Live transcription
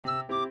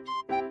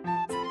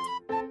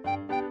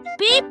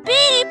beep,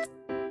 beep.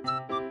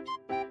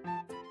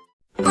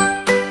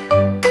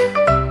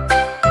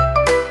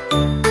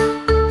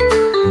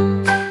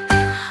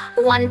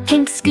 One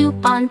pink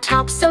scoop on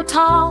top so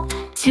tall,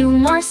 2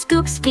 more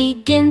scoops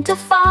begin to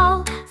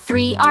fall.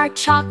 3 are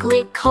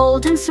chocolate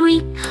cold and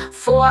sweet,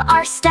 4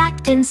 are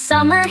stacked in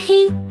summer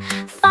heat.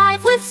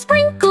 5 with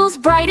sprinkles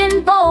bright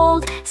and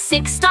bold,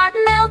 6 start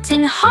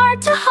melting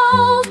hard to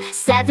hold.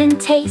 7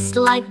 taste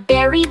like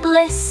berry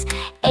bliss,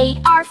 8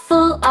 are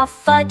full of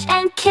fudge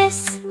and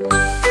kiss.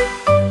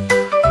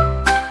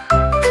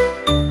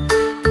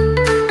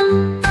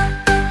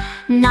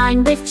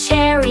 9 with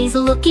cherries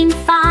looking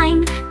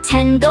fine,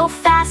 10 go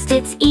fast,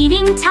 it's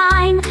eating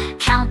time.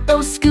 Count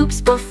those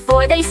scoops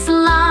before they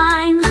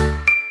slime.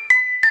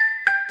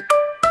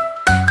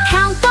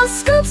 Count those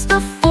scoops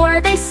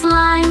before they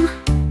slime.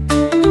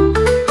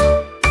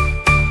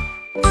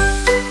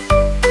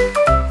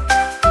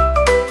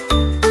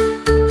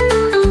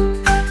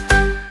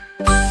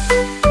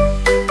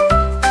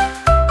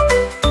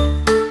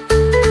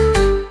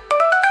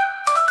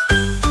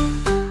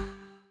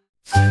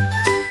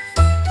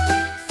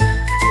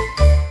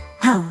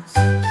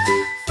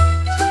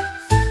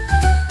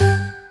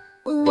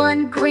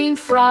 One green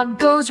frog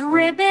goes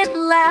ribbit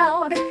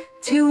loud,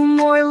 2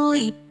 more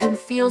leap and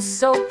feel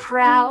so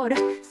proud.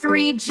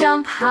 3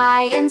 jump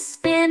high and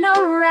spin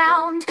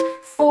around,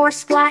 4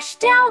 splash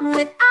down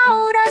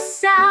without a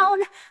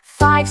sound.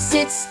 5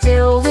 sit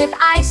still with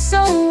eyes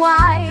so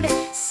wide,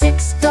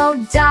 6 go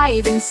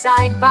diving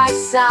side by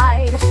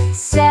side.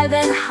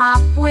 7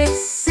 hop with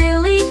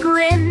silly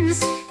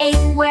grins,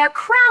 8 wear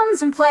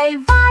crowns and play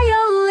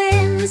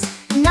violins.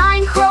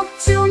 9 croak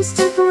tunes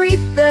to greet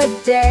the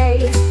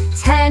day,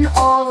 10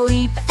 all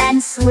leap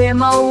and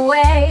swim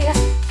away.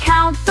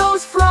 Count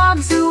those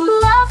frogs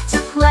who love to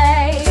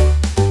play.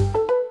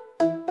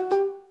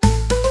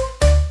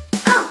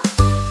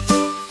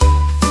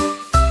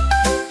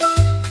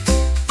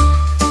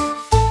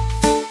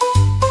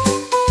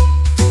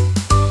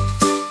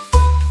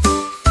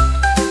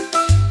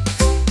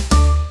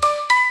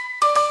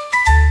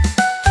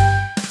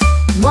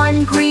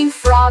 One green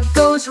frog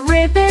goes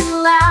ribbit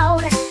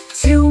loud,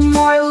 2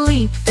 more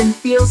leap and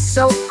feel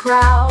so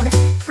proud.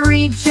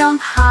 3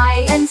 jump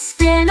high and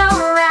spin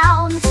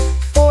around,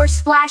 4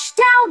 splash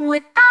down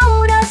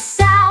without a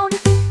sound.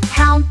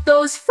 Count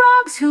those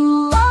frogs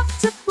who love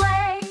to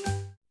play.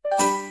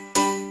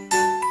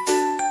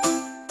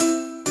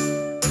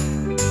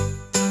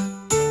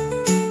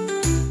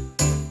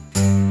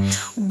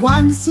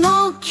 One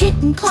small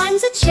kitten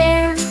climbs a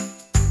chair,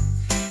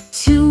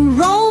 2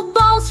 roll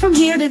balls from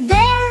here to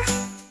there.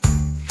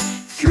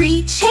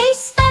 3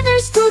 chase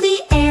feathers through the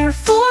air,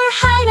 4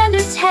 hide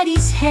under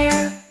Teddy's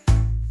hair.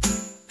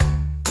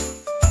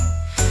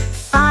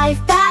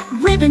 5 bat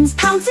ribbons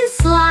pounce and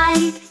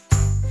slide,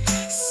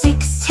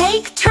 6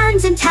 take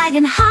turns and tag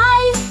and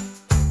hide.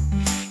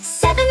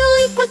 7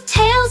 leap with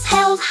tails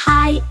held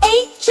high,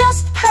 8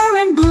 just purr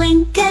and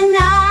blink an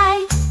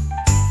eye.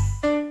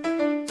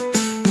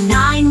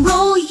 9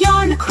 roll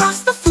yarn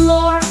across the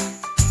floor,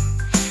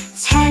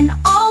 10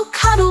 all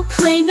cuddle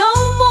play no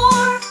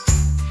more.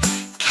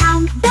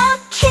 Count the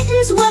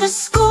kittens, what a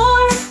score!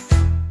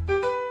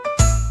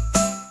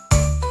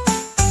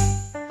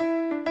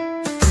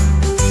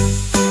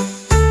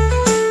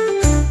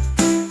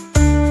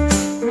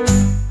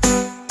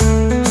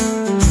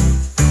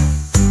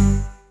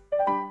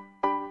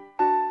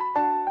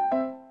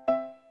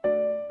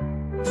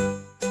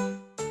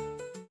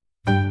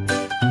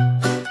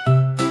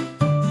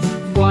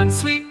 One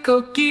sweet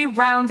cookie,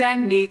 round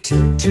and neat,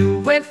 2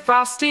 with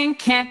frosting,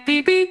 can't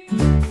be beat.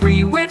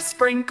 3 with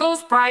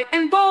sprinkles, bright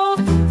and bold,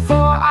 4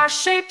 are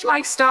shaped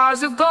like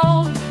stars of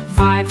gold.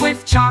 5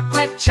 with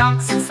chocolate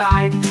chunks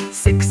inside,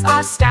 6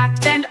 are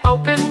stacked and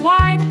open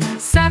wide.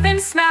 7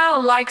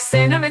 smell like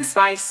cinnamon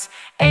spice,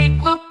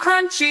 8 look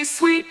crunchy,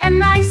 sweet and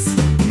nice.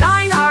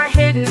 9 are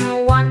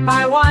hidden one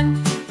by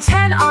one,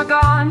 10 are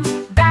gone,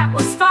 that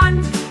was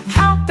fun.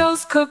 Count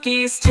those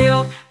cookies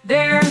till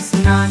there's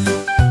none.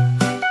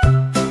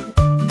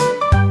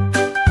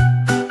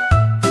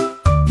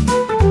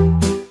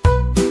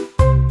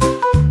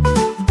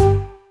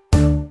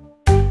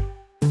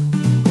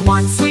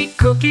 One sweet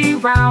cookie,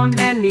 round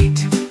and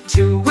neat,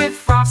 2 with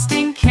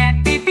frosting,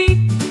 can't be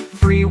beat.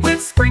 3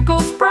 with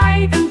sprinkles,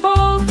 bright and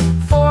bold,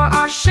 4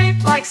 are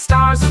shaped like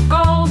stars of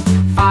gold.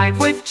 5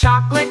 with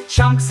chocolate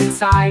chunks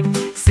inside,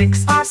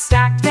 6 are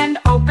stacked and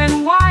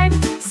open wide.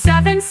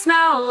 7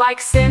 smell like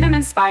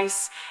cinnamon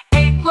spice,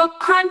 8 look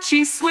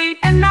crunchy, sweet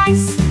and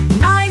nice.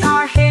 9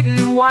 are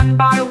hidden one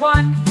by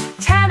one,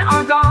 10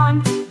 are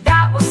gone,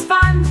 that was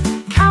fun.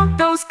 Count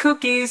those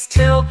cookies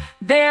till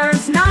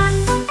there's none.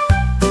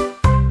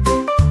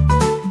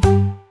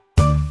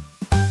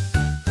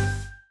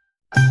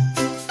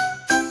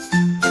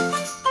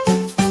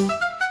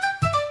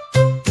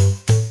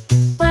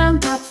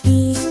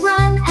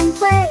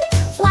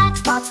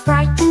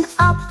 Brighten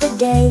up the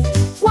day.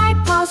 White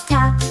paws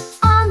tap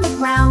on the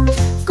ground,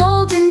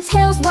 golden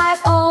tails wag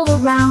all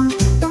around.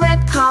 The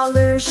red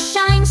collars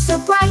shine so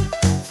bright,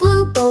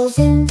 blue bows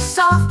in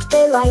soft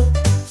daylight.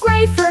 Gray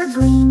Gray for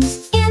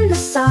greens in the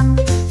sun.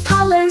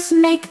 Colors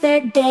make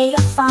their day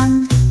a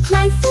fun.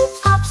 Playful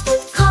pops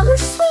with colors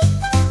sweet.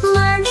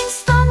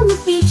 Learning's fun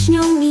with each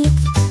new meet.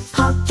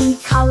 Poppy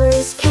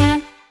colors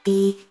can't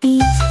be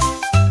beat.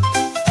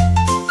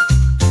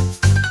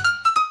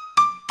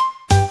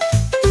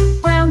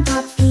 Brown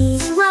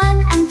puppies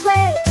run and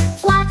play.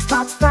 Black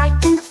spots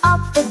brighten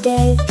up the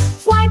day.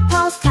 White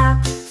paws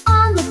tap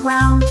on the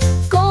ground.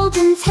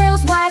 Golden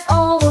tails wag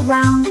all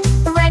around.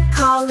 The red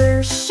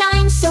collars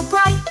shine so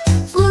bright.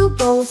 Blue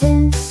bows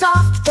in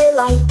soft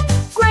daylight.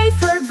 Gray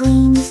for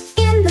greens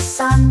in the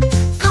sun.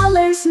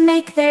 Colors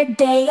make their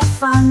day a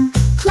fun.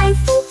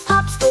 Playful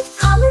pops with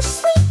colors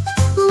sweet.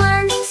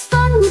 Learning's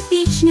fun with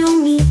each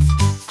new meet.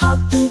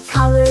 Poppy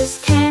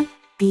colors can't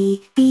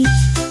be beat.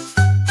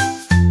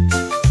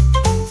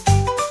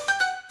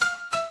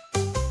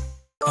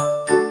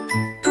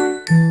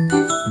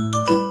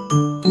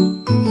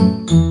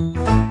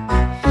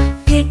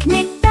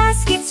 Picnic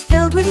baskets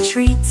filled with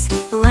treats.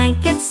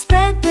 Blankets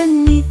spread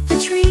beneath the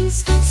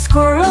trees.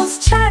 Squirrels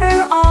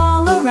chatter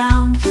all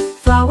around.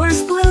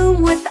 Flowers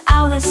bloom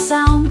without a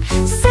sound.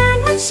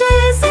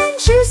 Sandwiches and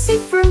juicy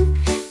fruit.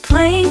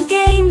 Playing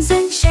games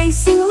and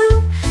chasing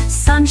loot.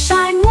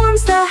 Sunshine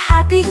warms the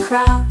happy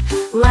crowd.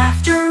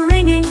 Laughter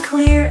ringing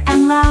clear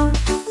and loud.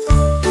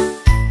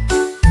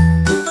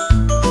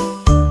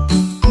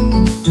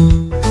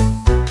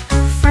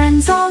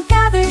 Friends all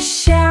gather,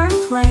 share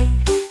and play.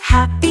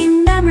 Happy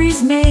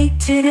memories made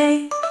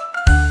today.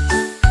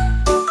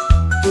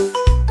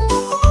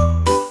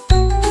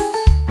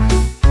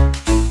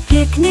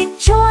 Picnic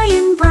joy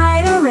in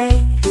bright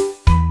array.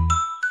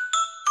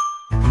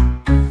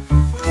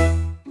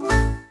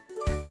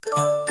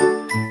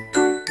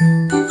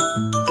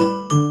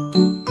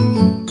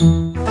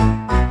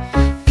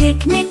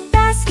 Picnic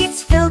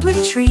baskets filled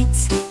with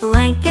treats.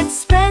 Blankets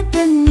spread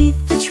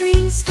beneath the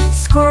trees.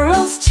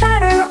 Squirrels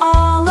chatter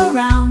all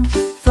around.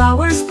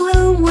 Flowers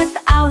bloom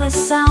without a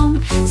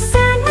sound.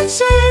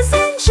 Sandwiches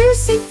and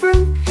juicy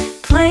fruit.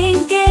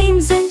 Playing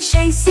games and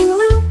chasing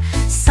loot.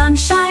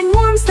 Sunshine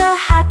warms the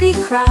happy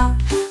crowd.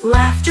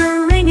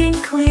 Laughter ringing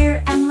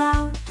clear and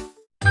loud.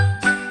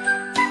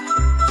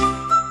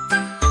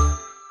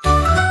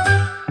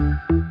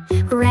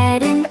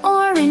 Red and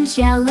orange,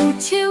 yellow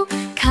too.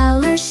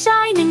 Colors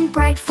shining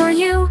bright for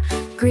you.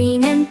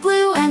 Green and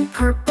blue and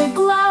purple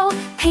glow.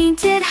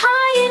 Painted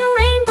high in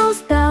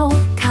rainbow's bow.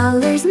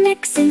 Colors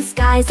mix in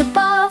skies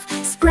above.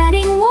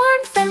 Spreading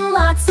warmth and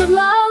lots of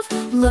love.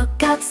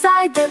 Look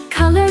outside, the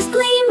colors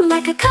gleam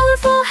like a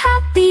colorful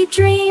happy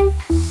dream.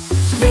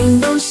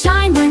 Rainbows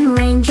shine when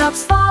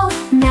raindrops fall.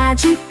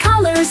 Magic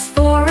colors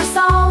for us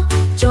all.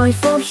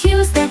 Joyful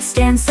hues that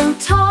stand so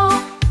tall.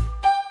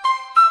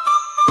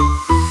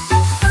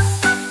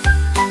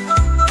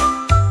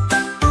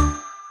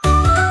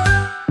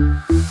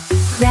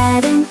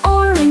 Red and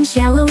orange,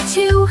 yellow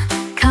too.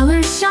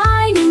 Colors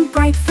shining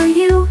bright for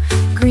you.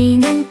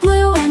 Green and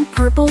blue and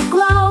purple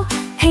glow.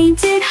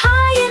 Painted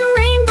high in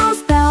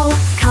rainbow's bow.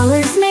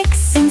 Colors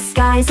mix in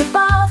skies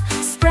above.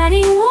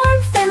 Spreading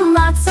warmth and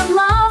lots of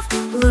love.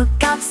 Look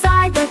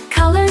outside, the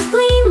colors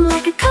gleam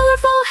like a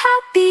colorful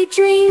happy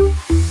dream.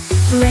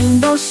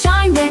 Rainbows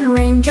shine when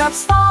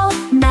raindrops fall.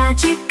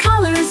 Magic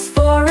colors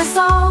for us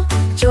all.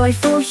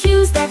 Joyful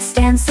hues that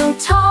stand so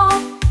tall.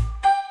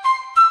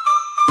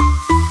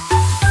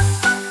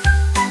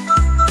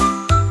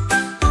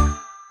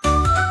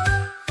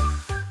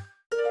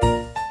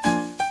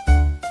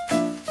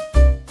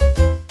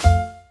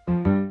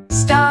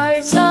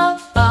 Stars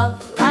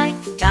above like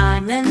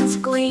diamonds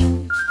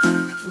gleam,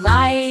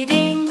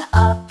 lighting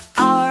up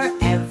our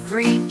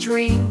every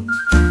dream.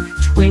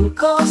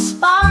 Twinkle,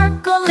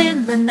 sparkle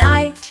in the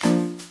night,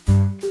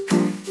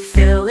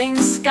 filling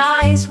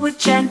skies with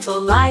gentle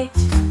light.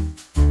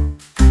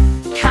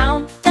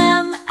 Count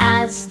them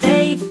as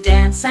they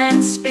dance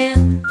and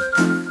spin,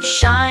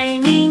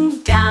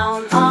 shining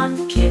down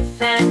on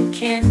kith and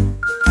kin.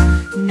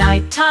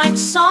 Nighttime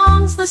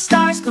songs the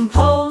stars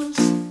compose,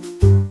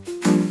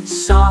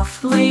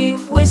 softly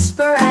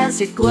whisper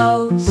as it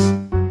glows.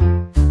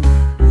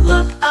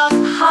 Look up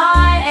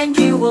high and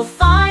you will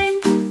find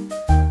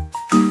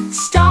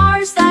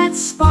stars that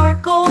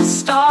sparkle,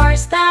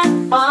 stars that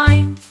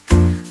bind.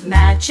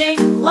 Magic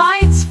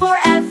lights for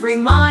every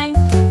mind.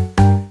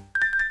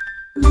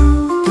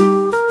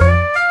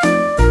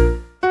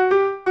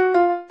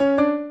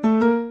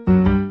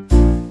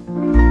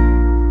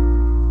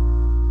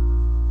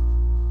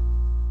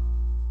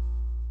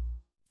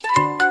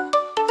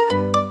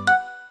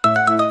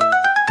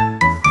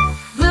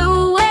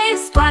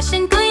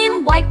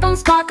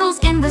 Sparkles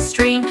in the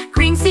stream.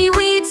 Green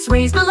seaweed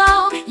sways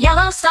below.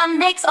 Yellow sun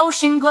makes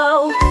ocean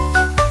glow.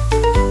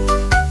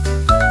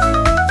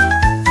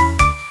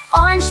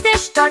 Orange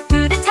fish dart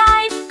through the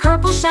tide.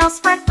 Purple shells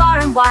spread far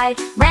and wide.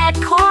 Red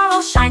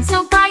coral shines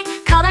so bright.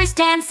 Colors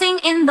dancing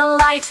in the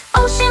light.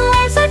 Ocean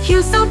waves with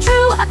hues so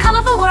true. A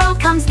colorful world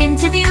comes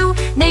into view.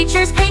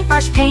 Nature's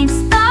paintbrush paints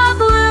the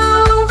blue.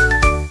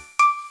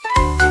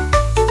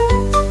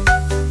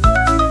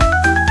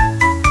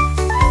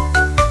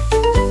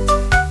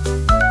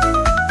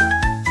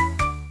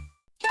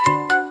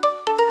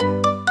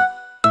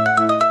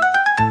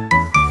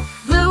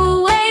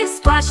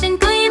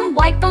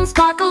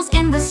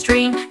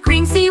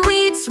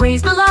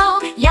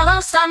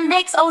 sun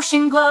makes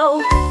ocean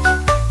glow.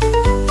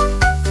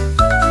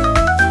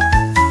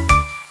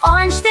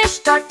 Orange fish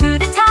dart through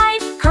the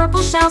tide,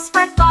 purple shells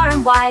spread far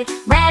and wide,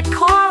 red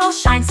coral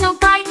shines so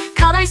bright,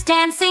 colors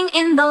dancing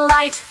in the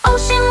light.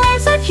 Ocean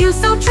waves with hues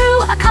so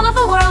true, a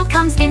colorful world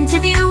comes into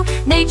view.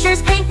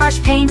 Nature's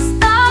paintbrush paints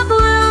the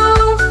blue.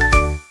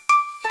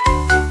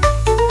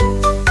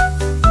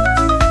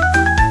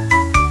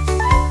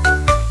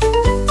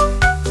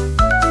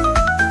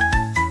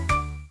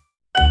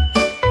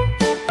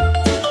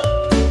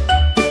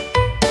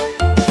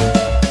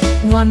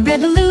 One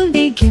red balloon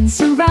begins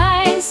to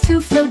rise,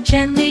 to float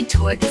gently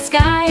toward the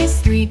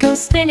skies. 3 go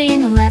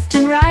spinning left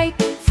and right,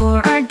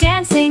 4 are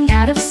dancing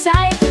out of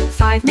sight.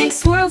 5 make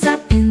swirls up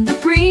in the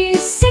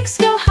breeze, 6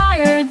 go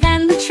higher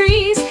than the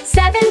trees.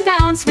 7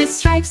 bounce with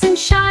stripes and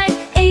shine,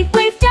 8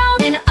 wave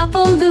down in a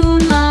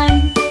balloon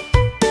line.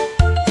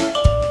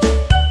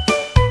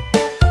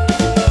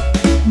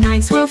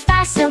 9 swirl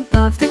fast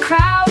above the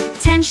crowd,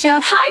 10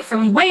 shout high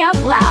from way up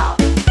loud.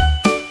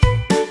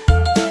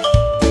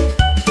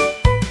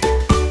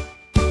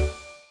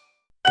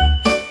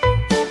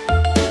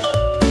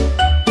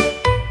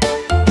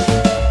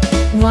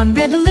 One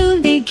red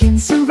balloon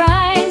begins to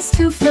rise,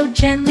 to float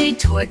gently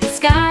toward the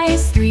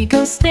skies. 3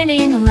 go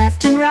spinning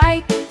left and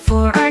right,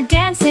 4 are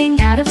dancing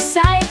out of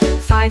sight.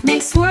 5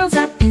 make swirls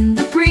up in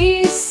the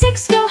breeze,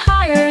 6 go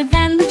higher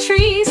than the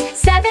trees.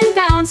 7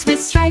 bounce with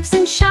stripes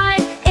and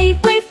shine, 8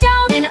 wave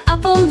down in a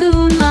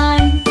balloon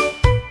line.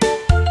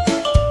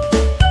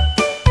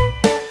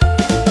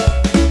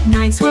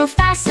 9 swirl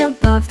fast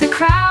above the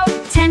crowd,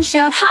 10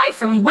 shout high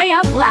from way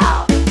up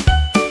loud.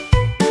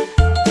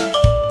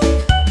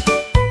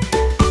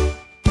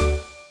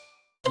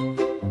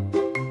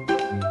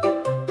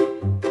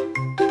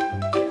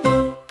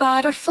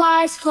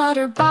 Butterflies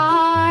flutter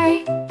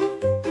by,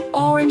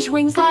 orange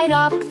wings light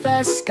up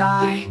the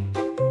sky.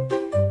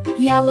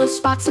 Yellow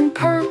spots and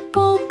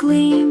purple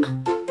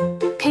gleam,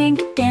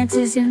 pink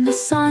dances in the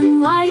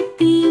sunlight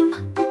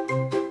beam.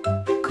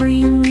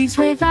 Green leaves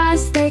wave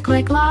as they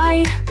click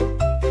light,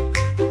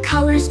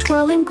 colors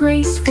twirl in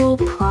graceful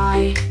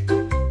pride.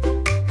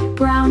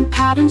 Brown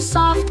patterns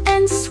soft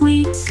and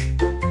sweet,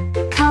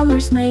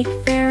 colors make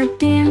their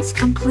dance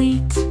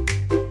complete.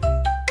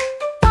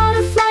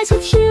 Butterflies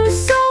with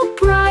hues so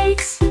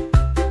bright,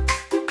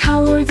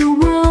 color the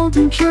world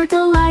in pure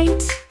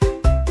delight.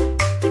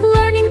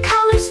 Learning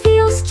colors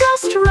feels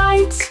just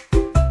right.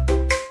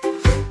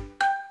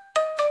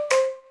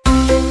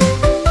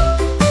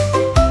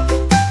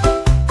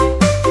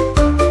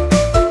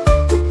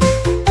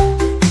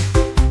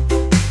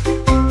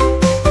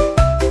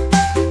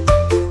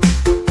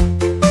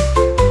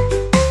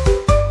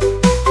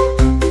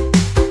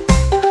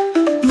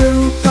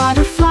 Blue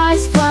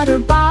butterflies flutter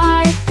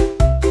by,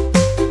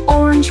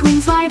 orange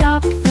wings light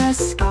up the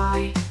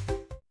sky.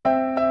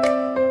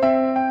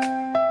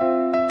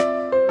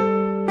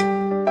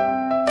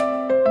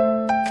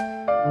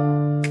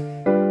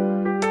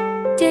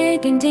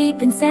 Digging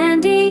deep in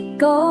sandy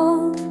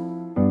gold,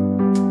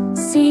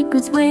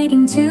 secrets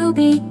waiting to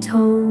be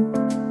told.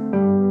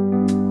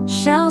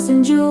 Shells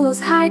and jewels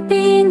hide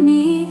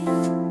beneath,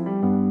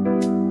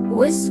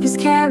 whispers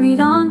carried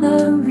on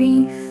the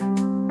reef.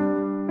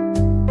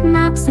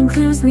 Maps and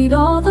clues lead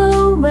all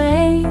the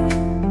way,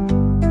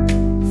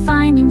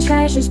 finding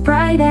treasures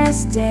bright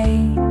as day.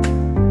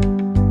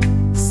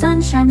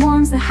 Sunshine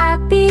warms the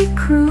happy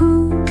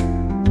crew,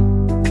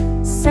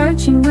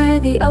 searching where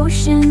the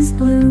ocean's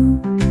blue.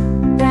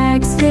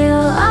 Bags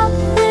fill up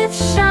with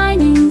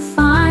shining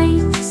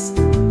finds,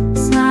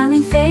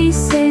 smiling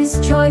faces,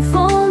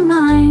 joyful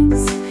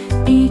minds.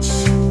 Each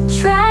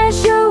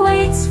treasure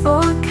waits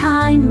for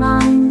kind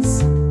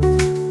minds.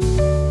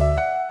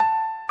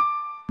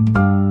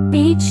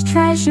 Each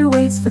treasure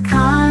waits for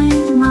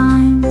kind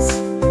minds.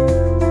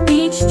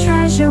 Each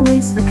treasure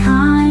waits for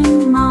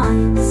kind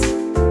minds.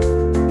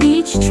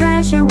 Each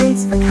treasure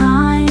waits for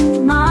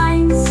kind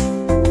minds.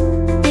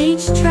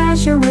 Each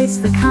treasure waits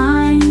for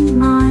kind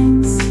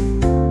minds.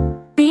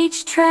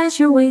 Each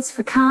treasure waits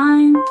for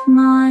kind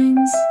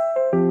minds.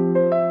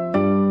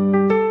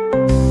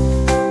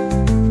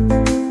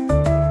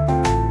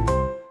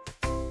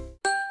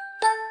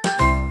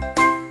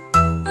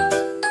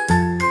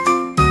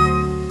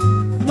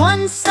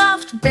 One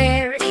soft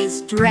bear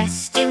is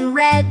dressed in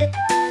red,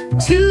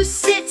 2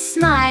 sit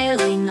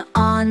smiling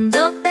on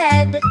the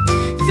bed.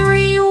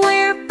 3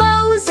 wear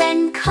bows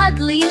and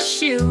cuddly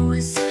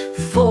shoes,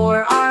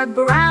 4 are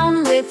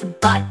brown with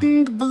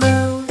buttoned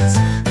blues.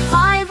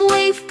 5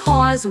 wave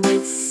paws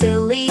with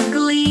silly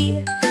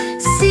glee,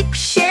 6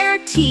 share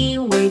tea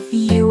with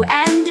you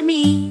and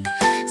me.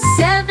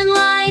 7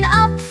 line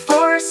up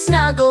for a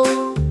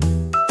snuggle,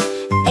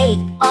 8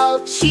 all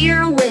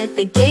cheer with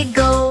a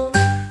giggle.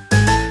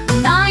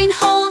 9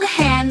 hold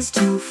hands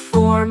to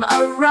form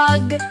a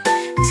rug,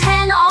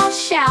 10 all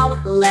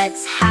shout,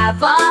 let's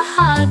have a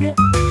hug.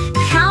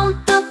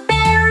 Count the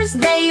bears,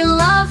 they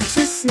love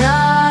to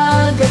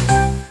snug.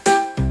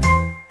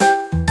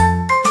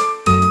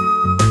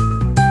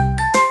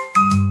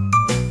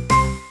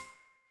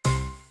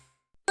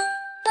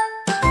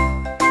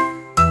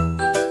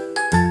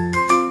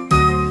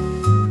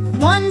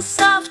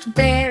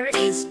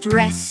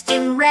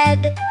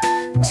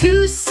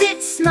 2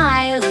 sit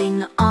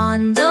smiling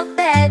on the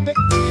bed.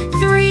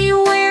 3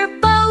 wear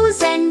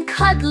bows and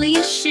cuddly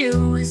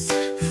shoes.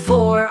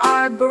 4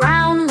 are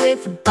brown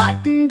with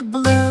buttoned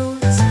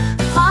blues.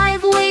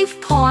 5 wave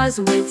paws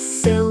with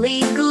silver